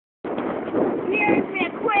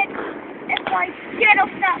Get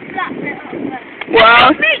off that flat bit up there.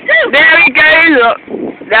 Well, there he goes, look.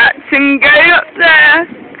 That's him going up there.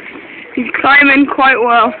 He's climbing quite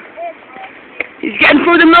well. He's getting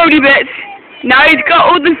through the mouldy bits. Now he's got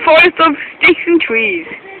all the forest of sticks and trees.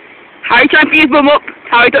 Harry trying to get his bum up.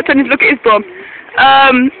 Harry's not trying to look at his bum.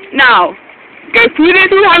 Now, go through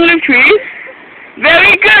this little tangle of trees.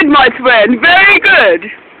 Very good, my friend. Very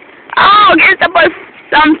good. Oh, get stuck by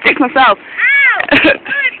some sticks myself. Ow!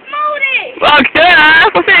 It's mouldy! Well, sir,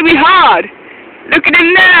 I said it'd be hard. Look at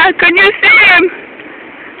him there. Can you see him?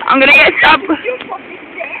 I'm gonna get stuck.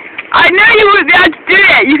 I know you won't be able to do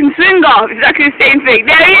it. You can swing off. It's exactly the same thing.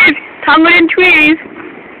 There he is, tangled in trees.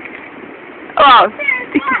 Oh.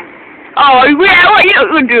 Oh, yeah, what, you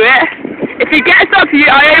don't do it. If he gets up to you,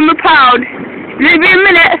 I owe him £1. Leave me a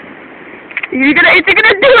minute. Is he gonna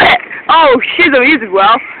do it? Oh, shizzle, he is as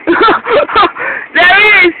well. There he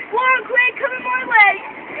is. Warren, quick, coming my way.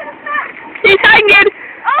 He's hanging.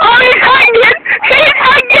 Oh, he's hanging. He's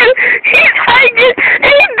hanging. He's hanging.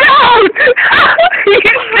 He's down. He's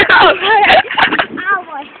down. Ow,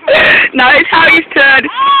 my head. Now it's Harry's turn.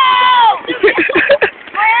 Oh!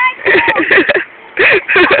 My ankle!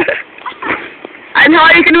 And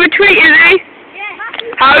Harry's going to retreat, is he? Yeah.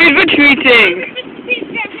 Harry's retreating.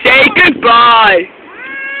 Say goodbye.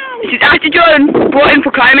 This is Ashley Jordan, brought in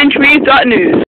for climbingtrees.news.